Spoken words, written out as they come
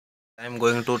I am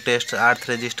going to test earth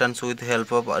resistance with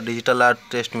help of a digital earth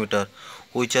test meter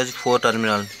which has 4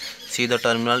 terminals. See the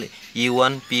terminal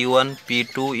E1, P1,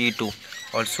 P2,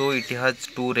 E2. Also it has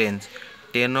 2 range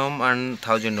 10 ohm and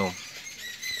 1000 ohm.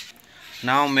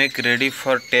 Now make ready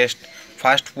for test.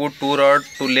 First put 2 rods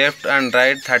to left and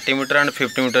right 30 meter and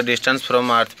 50 meter distance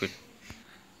from earth pit.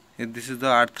 This is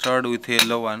the earth rod with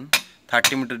yellow one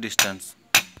 30 meter distance.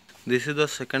 This is the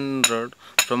second rod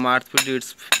from earth pit,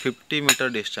 it's 50 meter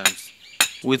distance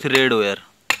with red wire.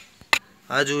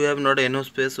 As we have not enough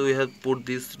space, we have put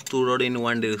these two rods in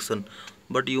one direction,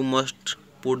 but you must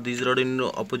put this rod in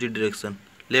opposite direction,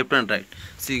 left and right.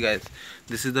 See guys,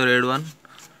 this is the red one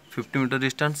 50 meter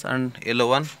distance and yellow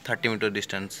one 30 meter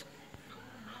distance.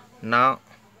 Now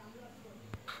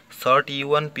short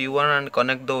E1 P1 and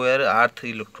connect the wire earth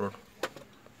electrode.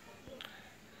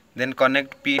 Then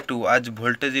connect P2 as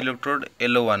voltage electrode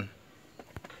yellow one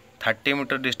 30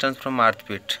 meter distance from earth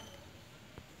pit.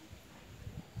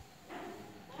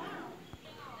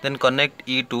 Then connect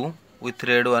E2 with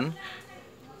red one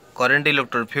current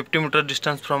electrode 50 meter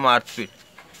distance from earth pit.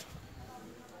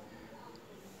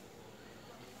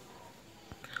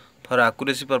 For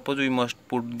accuracy purpose we must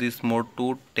put this mode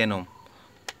to 10 ohm.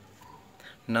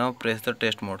 Now press the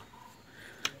test mode.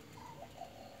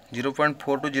 0.4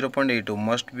 to 0.82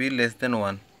 must be less than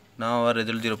 1. Now our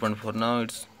result 0.4. Now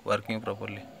it's working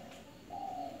properly.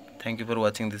 Thank you for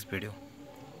watching this video.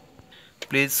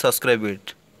 Please subscribe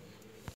it.